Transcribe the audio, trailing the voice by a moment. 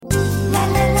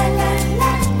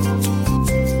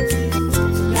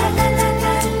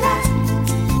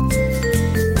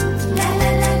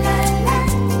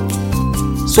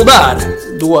Sådär,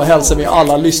 då hälsar vi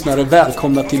alla lyssnare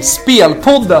välkomna till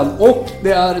Spelpodden. Och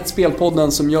det är ett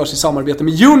Spelpodden som görs i samarbete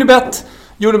med Unibet.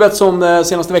 Unibet som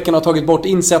senaste veckan har tagit bort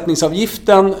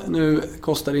insättningsavgiften. Nu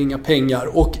kostar det inga pengar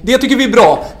och det tycker vi är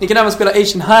bra. Ni kan även spela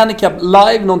Asian Handicap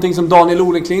live, någonting som Daniel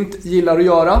Olenklint gillar att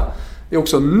göra. Det är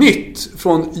också nytt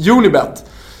från Unibet.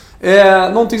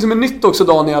 Någonting som är nytt också,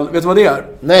 Daniel, vet du vad det är?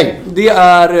 Nej. Det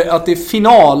är att det är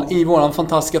final i våran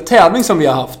fantastiska tävling som vi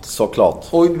har haft. Såklart.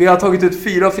 Och vi har tagit ut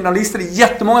 4 finalister. Det är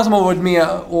jättemånga som har varit med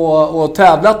och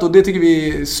tävlat och det tycker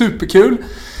vi är superkul.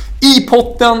 I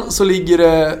potten så ligger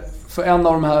det för en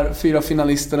av de här 4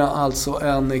 finalisterna alltså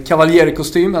en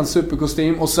kavaljerkostym, en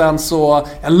superkostym och sen så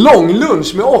en lång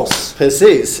lunch med oss.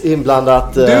 Precis,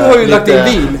 inblandat du har ju lagt in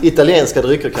vin. Italienska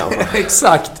drycker kanske.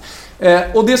 Exakt.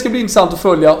 Och det ska bli intressant att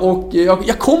följa. Och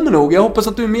jag kommer nog, jag hoppas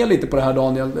att du är med lite på det här,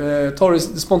 Daniel. Tar det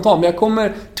spontant, men jag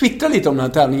kommer twittra lite om den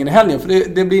här tävlingen i helgen.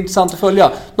 För det blir intressant att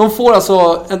följa. De får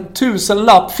alltså en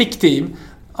 1000-lapp fiktiv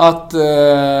att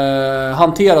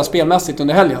hantera spelmässigt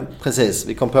under helgen. Precis,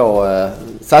 vi kom på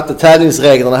satte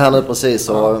tävlingsreglerna här nu precis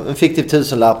och en fiktiv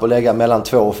 1000-lapp och lägga mellan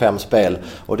 2 och 5 spel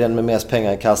och den med mest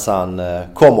pengar i kassan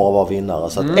kommer att vara vinnare.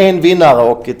 Så att en vinnare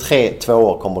och 3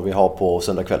 tvåor kommer vi ha på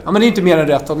söndag kväll. Ja, men det är inte mer än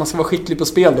rätt att man ska vara skicklig på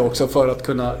spel då också för att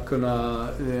kunna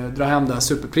dra hem det här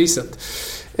superpriset.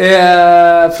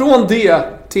 Från det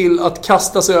till att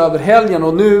kasta sig över helgen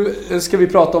och nu ska vi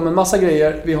prata om en massa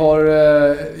grejer. Vi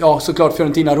har såklart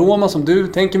Fiorentina-Roma som du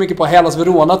tänker mycket på. Hellas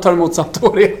Verona tar emot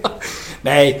Sampdoria.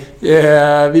 Nej,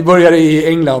 vi börjar i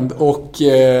England och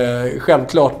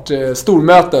självklart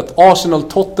stormötet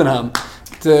Arsenal-Tottenham.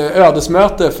 Ett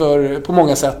ödesmöte på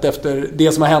många sätt efter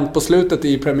det som har hänt på slutet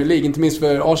i Premier League, inte minst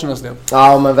för Arsenals del.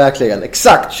 Ja, men verkligen.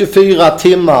 Exakt 24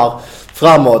 timmar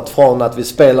framåt från att vi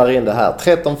spelar in det här.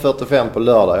 13:45 på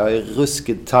lördag. Jag är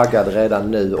ruskigt taggad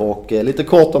redan nu. Och lite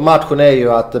kort om matchen är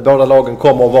ju att båda lagen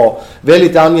kommer att vara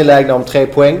väldigt angelägna om 3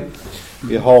 poäng.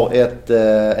 Vi har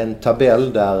en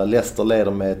tabell där Leicester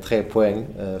leder med 3 poäng.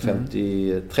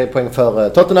 53 poäng för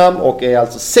Tottenham och är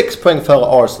alltså 6 poäng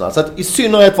före Arsenal. Så att i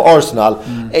synnerhet för Arsenal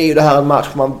är ju det här en match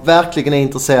man verkligen är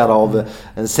intresserad av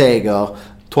en seger.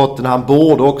 Tottenham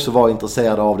borde också vara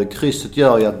intresserade av det. Krysset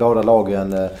gör ju att båda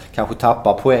lagen kanske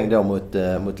tappar poäng då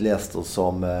mot Leicester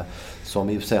som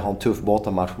i och för sig har en tuff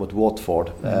bortamatch mot Watford.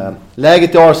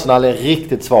 Läget i Arsenal är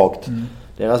riktigt svagt.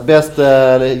 Deras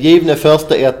bästa givne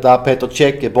första etta, Petr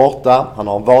Cech, är borta. Han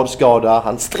har en vadskada.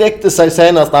 Han sträckte sig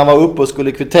senast när han var uppe och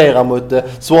skulle kvittera mot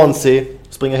Swansea.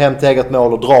 Springer hem till eget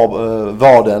mål och drar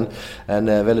vaden.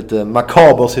 En väldigt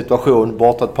makaber situation,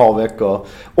 borta ett par veckor.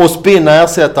 Och Spinna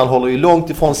ersättaren håller ju långt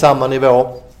ifrån samma nivå.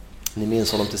 Ni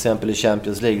minns honom till exempel i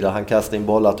Champions League där han kastade in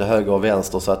bollar till höger och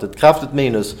vänster. Så att ett kraftigt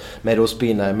minus med att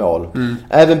Spinna i mål.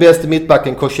 Även bäst i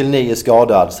mittbacken Koscielny är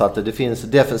skadad. Så att det finns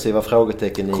defensiva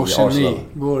frågetecken i Arsenal. Koscielny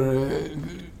går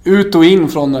ut och in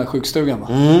från sjukstugan, va?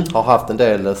 Har haft en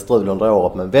del strul under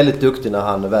året men väldigt duktig när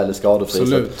han väl är skadefri.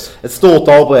 Absolut. Ett stort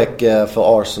avbräck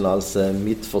för Arsenals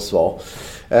mittförsvar.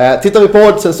 Tittar vi på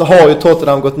oddsen så har ju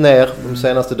Tottenham gått ner de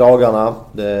senaste dagarna.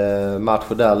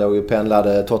 Matcher där låg ju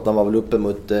pendlade. Tottenham var väl uppe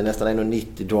mot nästan 1,90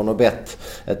 drawn och bet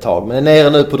ett tag. Men är nere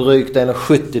nu på drygt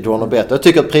 1,70 drawn och bet. Jag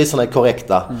tycker att priserna är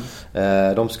korrekta.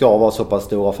 De ska vara så pass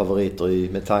stora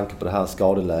favoriter med tanke på det här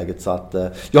skadeläget. Så att,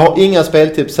 jag har inga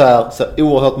speltips här. Så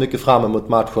oerhört mycket fram emot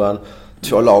matchen.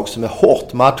 2 lag som är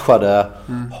hårt matchade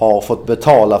har fått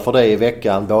betala för det i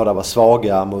veckan. Båda var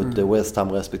svaga mot West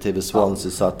Ham respektive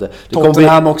Swansea. Så att,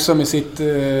 Tottenham också med sitt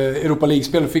Europa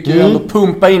League-spel fick ju ändå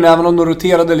pumpa in, även om de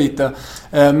roterade lite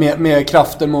med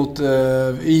krafter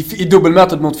i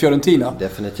dubbelmötet mot Fiorentina.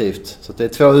 Definitivt. Så det är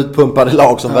 2 utpumpade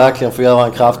lag som verkligen får göra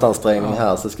en kraftansträngning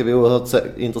här. Så det ska bli oerhört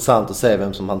intressant att se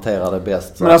vem som hanterar det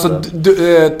bäst. Men alltså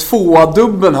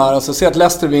 2-dubben här, alltså se att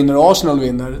Leicester vinner och Arsenal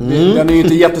vinner. Den är ju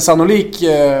inte jättesannolik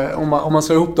om man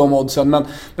slår ihop de oddsen, men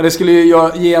det skulle ju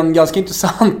ge en ganska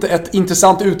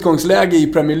intressant utgångsläge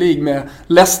i Premier League med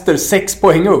Leicester 6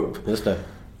 poäng upp. Just det.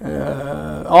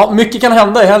 Ja, mycket kan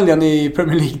hända i helgen i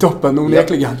Premier League-toppen,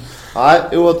 onekligen. Nej,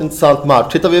 oerhört intressant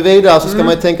match. Tittar vi vidare så ska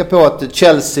man ju tänka på att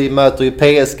Chelsea möter ju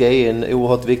PSG i en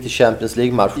oerhört viktig Champions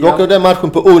League-match. Dock är den matchen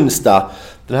på onsdag.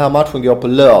 Den här matchen går på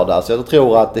lördag, så jag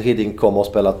tror att Hiddink kommer att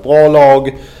spela ett bra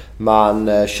lag. Man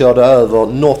körde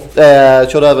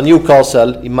över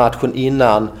Newcastle i matchen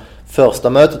innan första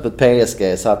mötet mot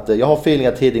PSG. Så att jag har feeling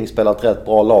att Hiddink spelar ett rätt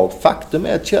bra lag. Faktum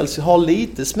är att Chelsea har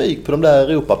lite smyg på de där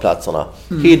Europaplatserna.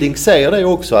 Hiddink säger det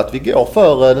också, att vi går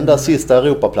för den där sista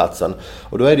Europaplatsen.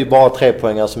 Och då är det ju bara 3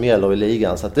 poängar som gäller i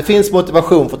ligan. Så att det finns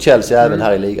motivation för Chelsea även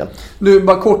här i ligan. Du,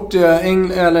 bara kort,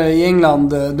 i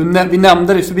England. Vi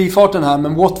nämnde det i förbifarten här,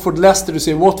 men Watford-Leicester, du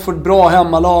ser Watford bra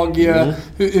hemmalag.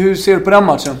 Hur ser du på den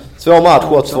matchen? Svår match.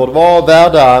 Watford var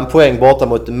värda en poäng borta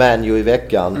mot Man U i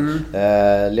veckan.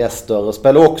 Leicester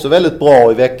spelade också väldigt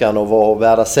bra i veckan och var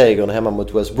värda segern hemma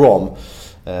mot West Brom.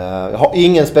 Jag har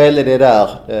ingen spelidé där.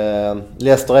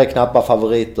 Leicester är knappa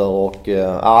favoriter och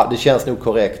det känns nog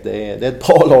korrekt. Det är ett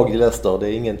bra lag i Leicester. Det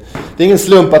är ingen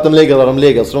slump att de ligger där de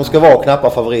ligger, så de ska vara knappa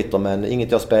favoriter, men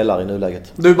inget jag spelar i nuläget.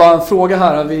 Du, bara en fråga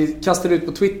här. Vi kastade ut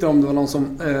på Twitter om det var någon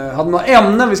som hade några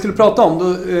ämnen vi skulle prata om.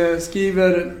 Då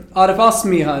skriver Arif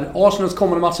Asmi här: Arsenals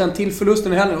kommande matchen till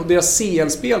förlusten i helgen och deras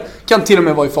CL-spel kan till och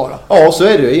med vara i fara. Ja, så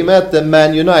är det ju. I och med att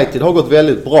Man United har gått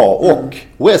väldigt bra och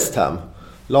West Ham,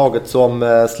 laget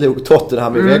som slog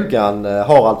Tottenham i veckan,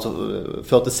 har alltså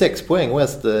 46 poäng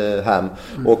West Ham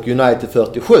och United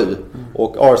 47.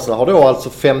 Och Arsenal har då alltså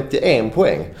 51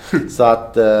 poäng. Så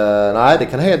att nej, det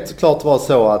kan helt klart vara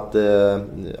så att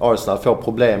Arsenal får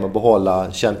problem att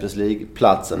behålla Champions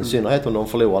League-platsen. I synnerhet om de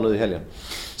förlorar nu i helgen.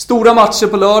 Stora matcher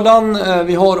på lördagen.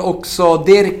 Vi har också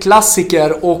Der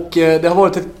Klassiker och det har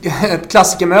varit ett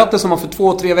klassikermöte som man för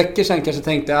 2-3 veckor sedan kanske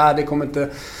tänkte det kommer inte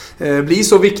bli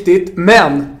så viktigt.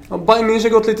 Men Bayern München har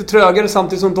gått lite trögare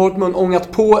samtidigt som Dortmund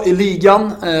ångat på i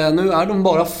ligan. Nu är de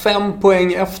bara 5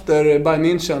 poäng efter Bayern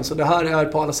München. Så det här är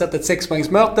på alla sätt ett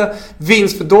 6-poängsmöte.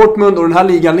 Vinst för Dortmund och den här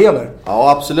ligan lever.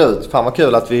 Ja, absolut. Fan vad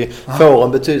kul att vi får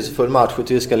en betydelsefull match i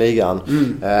tyska ligan.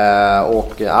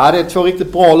 Det är 2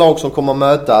 riktigt bra lag som kommer att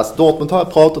mötas. Dortmund har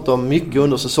jag pratat om mycket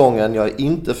under säsongen. Jag är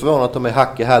inte förvånad att de är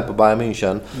hack i häl på Bayern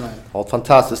München. Har ett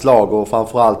fantastiskt lag och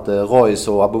framförallt Reus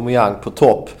och Aubameyang på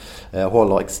topp.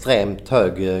 Håller extremt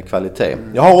hög kvalitet.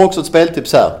 Jag har också ett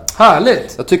speltips här.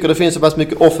 Härligt! Jag tycker det finns så pass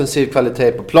mycket offensiv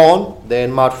kvalitet på plan. Det är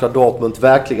en match där Dortmund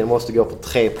verkligen måste gå på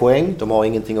 3 poäng. De har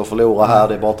ingenting att förlora här.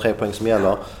 Det är bara 3 poäng som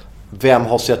gäller. Vem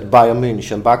har sett Bayern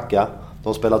München backa?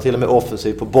 De spelar till och med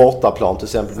offensiv på bortaplan, till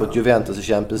exempel mot Juventus i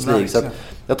Champions League. Så att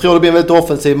jag tror det blir en väldigt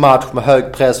offensiv match med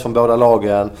hög press från båda lagen.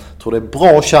 Jag tror det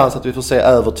är bra chans att vi får se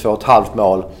över 2,5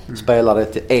 mål. Spelar det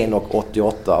till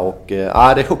 1,88 och det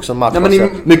är också en match man ser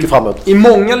mycket framåt. I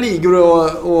många ligor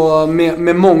och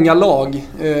med många lag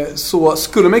så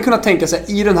skulle man kunna tänka sig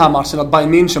i den här matchen att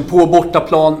Bayern München på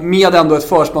bortaplan med ändå ett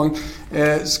försprång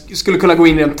skulle kunna gå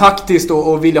in rent taktiskt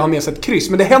och vilja ha med sig ett kryss.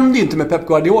 Men det händer ju inte med Pep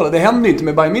Guardiola. Det händer ju inte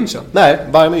med Bayern München. Nej,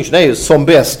 Bayern München är ju som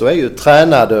bäst och är ju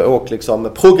tränade och liksom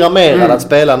programmerade att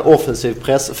spela en offensiv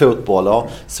pressfotboll. Och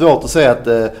svårt att säga att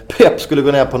Pep skulle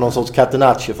gå ner på någon sorts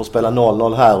catenaccio för att spela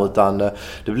 0-0 här, utan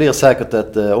det blir säkert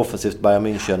ett offensivt Bayern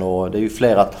München, och det är ju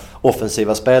flera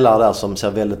offensiva spelare där som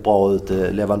ser väldigt bra ut.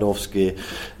 Lewandowski,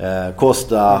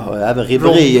 Costa, även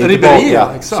Ribéry är tillbaka.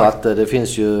 Så att det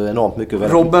finns ju enormt mycket att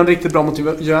välja. Robben riktigt bra mot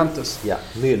Juventus. Ja,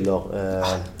 Müller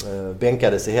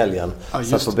bänkades i helgen.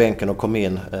 Satt på bänken och kom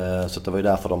in. Så det var ju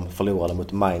därför de förlorade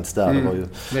mot Mainz där. Det var ju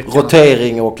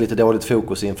rotering och lite dåligt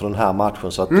fokus inför den här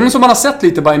matchen. Så, att, så man har sett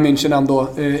lite Bayern München ändå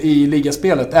i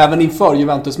ligaspelet, även inför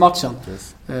Juventus-matchen.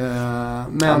 Yes.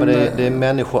 Men det är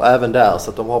människor även där, så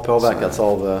att de har påverkats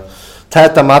av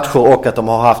täta matcher och att de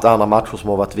har haft andra matcher som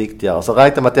har varit viktigare. Så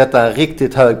räknar med att detta är en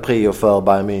riktigt hög prio för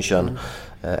Bayern München.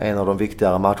 En av de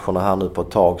viktigare matcherna här nu på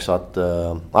ett tag. Så att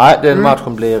den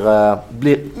matchen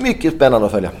blir mycket spännande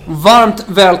att följa. Varmt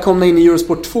välkomna in i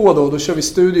Eurosport 2 då. Då kör vi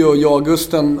studio, jag,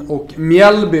 Gusten och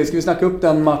Mjällby. Ska vi snacka upp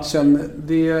den matchen?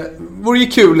 Det vore ju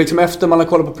kul liksom, efter man har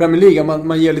kollat på Premier League.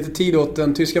 Man ger lite tid åt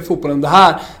den tyska fotbollen. Det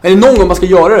här, är det någon gång man ska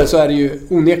göra det så är det ju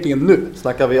onekligen nu.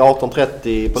 Snackar vi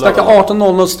 18.30 på lördag? Snackar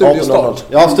 18.00 studiostart.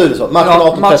 Ja, studiostart.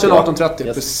 Matchen 18.30,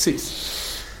 yes. Precis.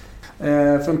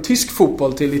 Från tysk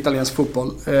fotboll till italiensk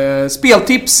fotboll.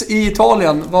 Speltips i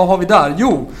Italien, vad har vi där?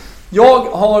 Jo, jag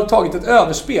har tagit ett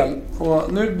överspel. Och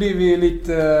nu blir vi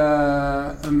lite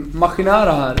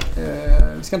maskinära här.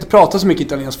 Vi ska inte prata så mycket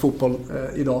italiensk fotboll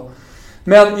idag.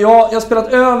 Men jag har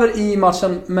spelat över i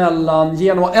matchen mellan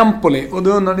Genoa och Empoli. Och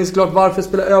då undrar ni såklart varför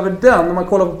spela över den. När man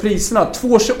kollar på priserna,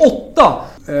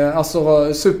 2,28.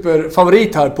 Alltså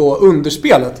superfavorit här på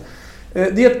underspelet.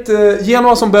 Det är ett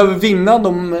Genoa som behöver vinna.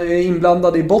 De är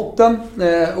inblandade i botten.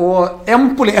 Och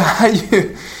Empoli är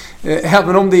ju,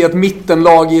 även om det är ett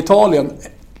mittenlag i Italien,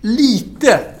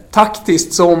 lite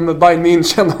taktiskt som Bayern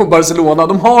München och Barcelona.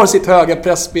 De har sitt höga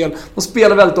pressspel. De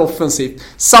spelar väldigt offensivt.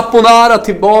 Saponara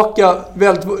tillbaka,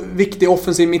 väldigt viktig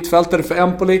offensiv mittfältare för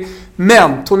Empoli.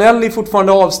 Men Tonelli är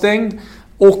fortfarande avstängd.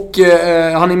 Och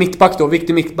han är mittback då,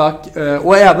 viktig mittback.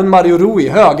 Och även Mario Rui,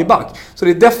 högerback. Så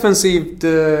det är defensivt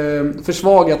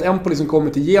försvagat Empoli som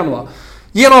kommer till Genoa.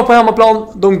 Genoa på hemmaplan,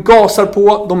 de gasar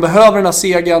på. De behöver den här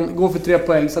segern, går för 3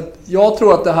 poäng. Så att jag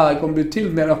tror att det här kommer bli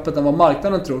till mer öppet än vad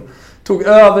marknaden tror. Tog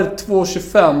över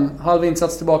 2,25, halv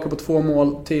insats tillbaka på 2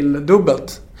 mål till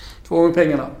dubbelt. 2 gånger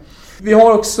pengarna. Vi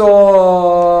har också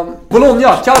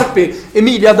Bologna, Carpi,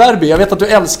 Emilia-derby. Jag vet att du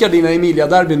älskar dina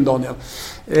Emilia-derbyn, Daniel.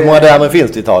 Hur många derby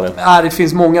finns det i Italien? Nej, det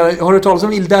finns många. Har du talat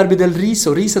om Il Derby del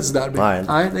Riso, Risets derby?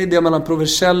 Nej, det är det mellan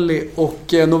Provercelli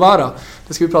och Novara.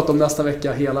 Det ska vi prata om nästa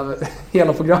vecka,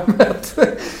 hela programmet.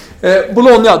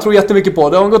 Bologna tror jättemycket på.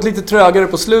 Det har gått lite trögare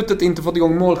på slutet, inte fått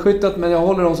igång målskyttet, men jag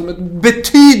håller dem som ett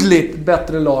betydligt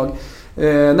bättre lag.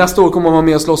 Nästa år kommer man vara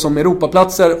med och slåss om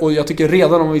Europaplatser, och jag tycker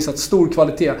redan de har visat stor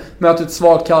kvalitet. Möter ett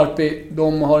svagt Carpi,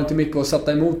 de har inte mycket att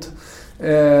sätta emot.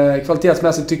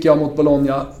 Kvalitetsmässigt tycker jag mot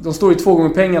Bologna. De står i 2 gånger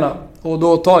pengarna, och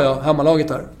då tar jag hemmalaget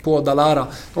här på Dallara.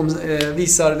 De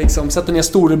visar liksom, sätter ner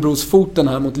storebrorsfoten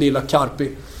här mot lilla Carpi.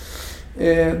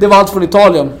 Det var allt från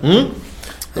Italien.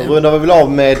 Då rundar vi väl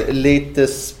av med lite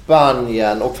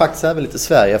Spanien och faktiskt även lite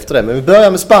Sverige efter det. Men vi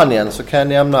börjar med Spanien, så kan jag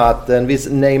nämna att en viss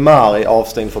Neymar är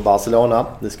avstängd för Barcelona.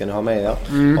 Det ska ni ha med er.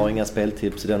 Har inga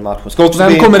speltips i den matchen.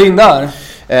 Vem kommer in där?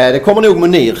 Det kommer nog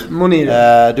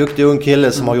Munir. Duktig ung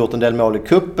kille som har gjort en del mål i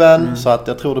kuppen. Så att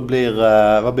jag tror det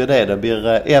blir, vad blir det? Det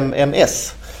blir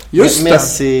MMS. Just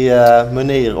Messi,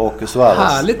 Munir och Suarez.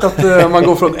 Härligt att man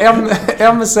går från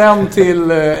MSN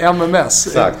till MMS.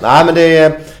 Exakt. Nej, men det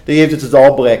är givetvis ett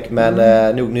avbräck,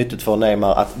 men nog nyttigt för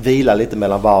Neymar att vila lite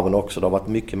mellan varven också. Det har varit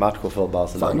mycket matcher för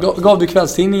Barcelona. Fan, gav du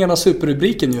kvällstidningarna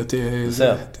superrubriken ju till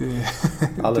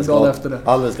dagen efter det.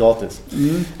 Alldeles gratis.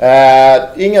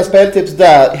 Inga speltips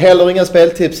där. Heller inga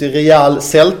speltips i Real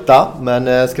Celta, men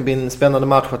det ska bli en spännande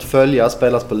match att följa.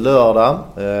 Spelas på lördag.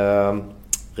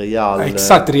 Real,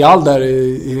 exakt, Real där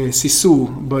i Sisu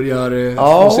börjar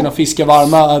få sina fiskar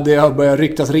varma. Det har börjat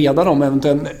ryktas redan om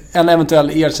en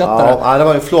eventuell ersättare. Ja, det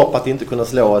var ju en flopp att inte kunna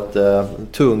slå ett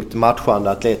tungt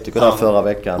matchande Atletico där förra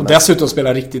veckan. Och dessutom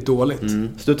spelar riktigt dåligt.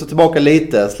 Slutade tillbaka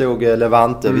lite, slog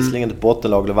Levante, visserligen ett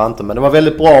bottenlag Levante, men det var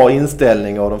väldigt bra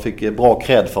inställning och de fick bra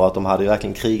cred för att de hade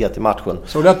verkligen krigat i matchen.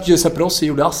 Så det att Giuseppe Rossi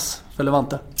gjorde ass för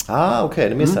Levante? Okej,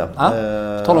 det missade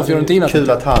jag. Tal om Fiorentina. Kul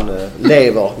att han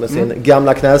lever med sin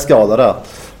gamla knäskada där.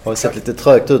 Har sett lite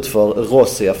trögt ut för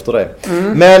Rossi efter det.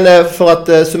 Men för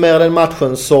att summera den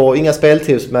matchen, så inga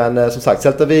speltips, men som sagt,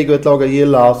 Celta Vigo är ett lag jag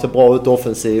gillar, ser bra ut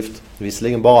offensivt.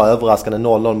 Visserligen bara överraskande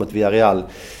 0-0 mot Villarreal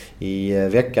i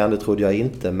veckan, det trodde jag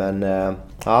inte, men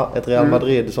ett Real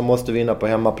Madrid som måste vinna på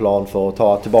hemmaplan för att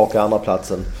ta tillbaka andra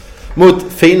platsen mot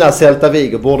fina Celta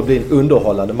Vigo borde bli en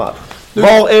underhållande match.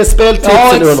 Var är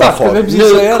speltipsen undrar folk?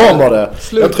 Nu kommer det.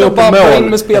 Jag tror på mål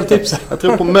med speltipsen. Jag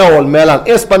tror på mål mellan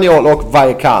Espanyol och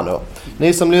Vallecano.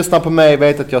 Ni som lyssnar på mig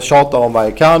vet att jag tjatar om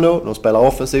Vallecano. De spelar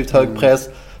offensivt hög press.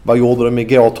 Vad gjorde de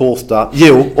igår torsdag?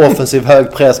 Jo, offensiv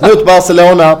hög press mot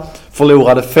Barcelona.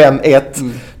 Förlorade 5-1.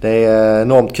 Det är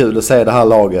enormt kul att se det här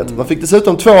laget. Man fick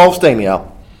dessutom 2 avstängningar.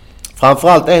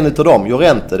 Framförallt en utav dem,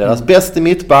 Llorente, deras bästa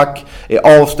mittback,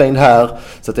 är avstängd här.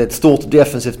 Så det är ett stort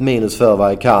defensivt minus för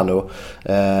Vallecano.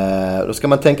 Då ska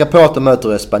man tänka på att de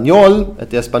möter Espanyol.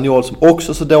 Ett Espanyol som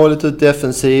också så dåligt ut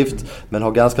defensivt, men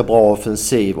har ganska bra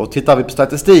offensiv. Och tittar vi på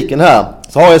statistiken här,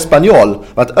 så har Espanyol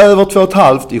varit över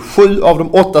 2,5 i 7 av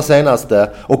de 8 senaste.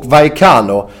 Och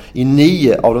Vallecano i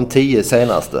 9 av de 10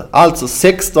 senaste. Alltså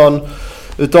 16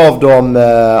 utav de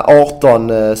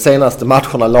 18 senaste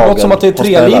matcherna lagen. Något som att det är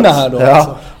 3-lina här då.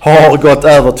 Alltså. Har gått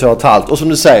över 2,5. Och som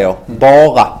du säger,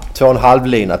 bara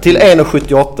 2,5-lina till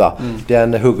 1,78.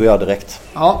 Den hugger jag direkt.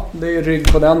 Ja, det är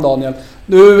rygg på den, Daniel.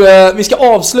 Nu, vi ska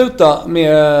avsluta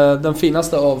med den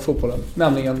finaste av fotbollen,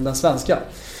 nämligen den svenska.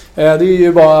 Det är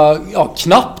ju bara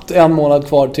knappt en månad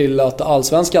kvar till att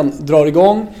Allsvenskan drar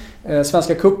igång.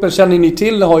 Svenska kuppen känner ni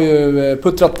till, har ju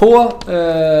puttrat på,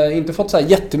 inte fått så här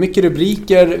jättemycket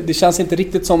rubriker. Det känns inte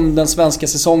riktigt som den svenska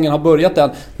säsongen har börjat än.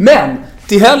 Men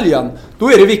till helgen,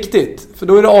 då är det viktigt, för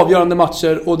då är det avgörande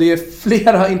matcher och det är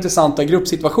flera intressanta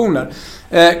gruppsituationer.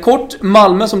 Kort,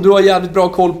 Malmö som du har jävligt bra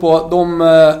koll på, de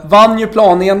vann ju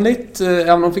planenligt,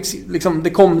 även om det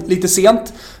kom lite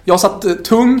sent. Jag satt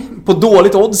tung på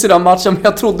dåligt odds i den matchen, men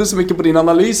jag trodde så mycket på din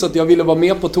analys att jag ville vara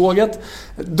med på tåget.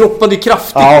 Droppade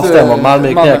kraftigt. Ja, stämmer. Malmö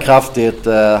gick ner kraftigt.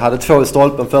 Hade 2 i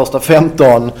stolpen första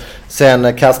 15.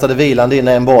 Sen kastade Wieland in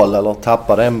en boll, eller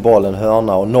tappade en boll, en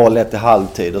hörna, och 0-1 i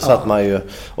halvtid. Då satt man ju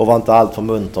och var inte allt för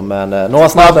munter. Men några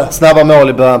snabba mål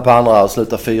i början på andra och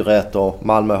slutar 4-1. Och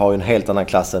Malmö har ju en helt annan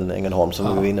klass än Ängelholm som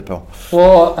vi var inne på.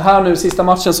 Och här nu sista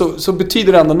matchen så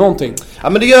betyder det ändå någonting. Ja,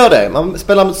 men det gör det. Man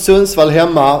spelar mot Sundsvall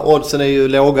hemma. Oddsen är ju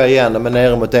låga igen, men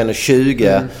nere mot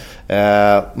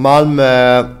 1,20.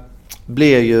 Malmö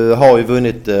har ju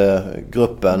vunnit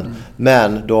gruppen,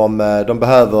 men de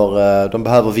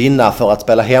behöver vinna för att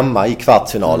spela hemma i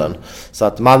kvartsfinalen. Så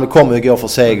att Malmö kommer ju gå för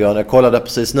segern. Jag kollade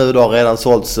precis nu, då har redan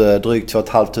sålts drygt 2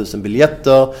 500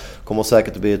 biljetter. kommer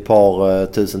säkert att bli ett par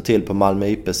tusen till på Malmö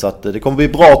IP. Så att det kommer bli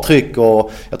bra tryck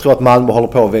och jag tror att Malmö håller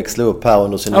på att växla upp här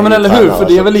under sin men eller hur, för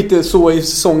det är väl lite så i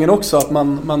säsongen också att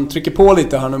man trycker på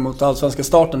lite här nu mot allsvenska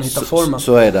starten och hittar formen.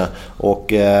 Så är det.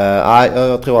 Och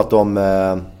jag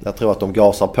tror att de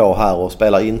gasar på här och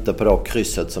spelar inte på då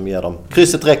krysset som ger dem.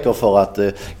 Krysset räcker för att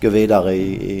gå vidare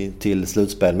till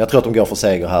slutspel. Men jag tror att de går för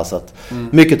seger här, så att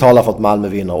mycket talar för att Malmö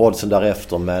vinner. Oddsen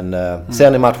därefter, men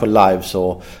ser ni matchen live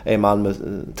så är Malmö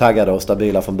taggade och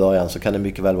stabila från början, så kan det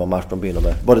mycket väl vara match de vinner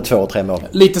med både 2 och 3 mål.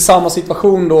 Lite samma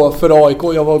situation då för AIK.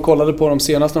 Jag var och kollade på dem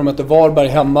senast när de mötte Varberg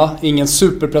hemma. Ingen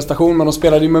superprestation, men de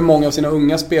spelade ju med många av sina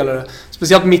unga spelare.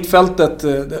 Speciellt mittfältet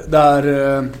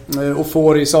där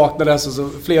Ofori saknades, alltså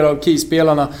flera av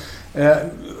keyspelarna.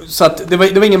 Så att det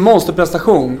var ingen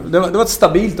monsterprestation. Det var ett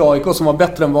stabilt AIK som var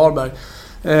bättre än Varberg.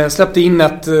 Släppte in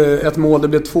ett mål, det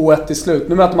blev 2-1 i slut.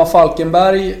 Nu möter man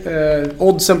Falkenberg.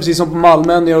 Oddsen precis som på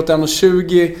Malmö, neråt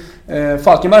 1,20.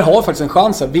 Falkenberg har faktiskt en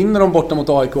chans här. Vinner de borta mot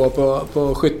AIK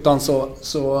på Skyttan så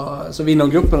vinner de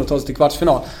gruppen och tar sig till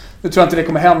kvartsfinal. Nu tror jag inte det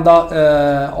kommer hända.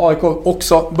 AIK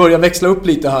också börjar växla upp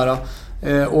lite här.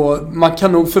 Och man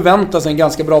kan nog förvänta sig en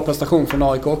ganska bra prestation från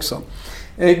AIK också.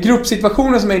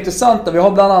 Gruppsituationen som är intressanta. Vi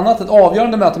har bland annat ett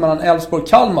avgörande möte mellan Elfsborg och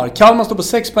Kalmar. Kalmar står på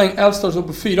 6 poäng, Elfsborg står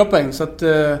på 4 poäng. Så att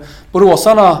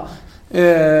boråsarna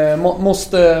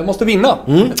måste vinna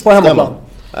på hemmaplan.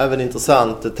 Även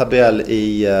intressant tabell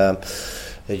i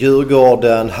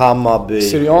Djurgården, Hammarby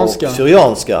Syrianska. Och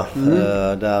Syrianska.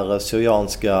 Där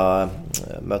Syrianska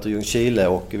möter Ljungskile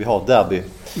och vi har derby.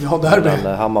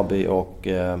 Mellan Hammarby och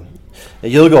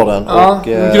Djurgården. Ja, och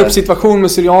en gruppsituation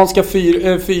med Syrianska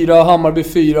 4, Hammarby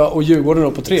 4 och Djurgården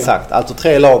då på 3. Exakt, alltså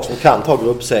 3 lag som kan ta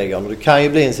gruppsegern. Det kan ju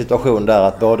bli en situation där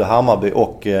att både Hammarby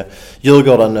och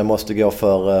Djurgården måste gå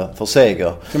för seger.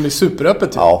 Det kan bli superöppet.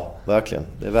 Ja, verkligen.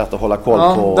 Det är värt att hålla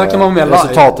koll på där kan man med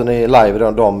resultaten i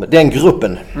live den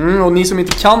gruppen. Och ni som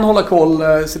inte kan hålla koll,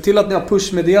 se till att ni har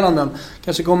pushmeddelanden.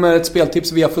 Kanske kommer ett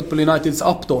speltips via Football Uniteds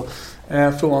app då,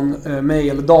 från mig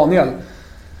eller Daniel.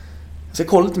 Jag ska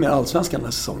kolla lite mer allsvenskan den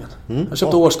här säsongen. Jag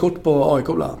köpte årskort på AIK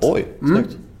bland annat. Oj,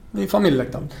 snyggt. Det är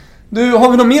familjeläktaren. Du,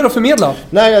 har vi något mer att förmedla?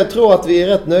 Nej, jag tror att vi är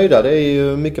rätt nöjda. Det är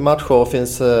ju mycket matcher och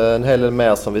finns en hel del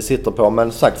mer som vi sitter på.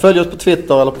 Men sagt, följ oss på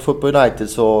Twitter eller på Football United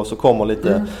så kommer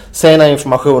lite sena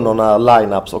informationer när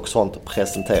lineups och sånt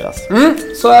presenteras.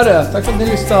 Så är det. Tack för att ni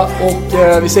lyssnade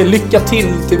och vi säger lycka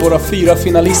till våra 4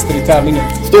 finalister i tävlingen.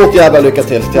 Stort jävla lycka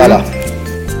till alla.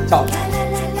 Ciao.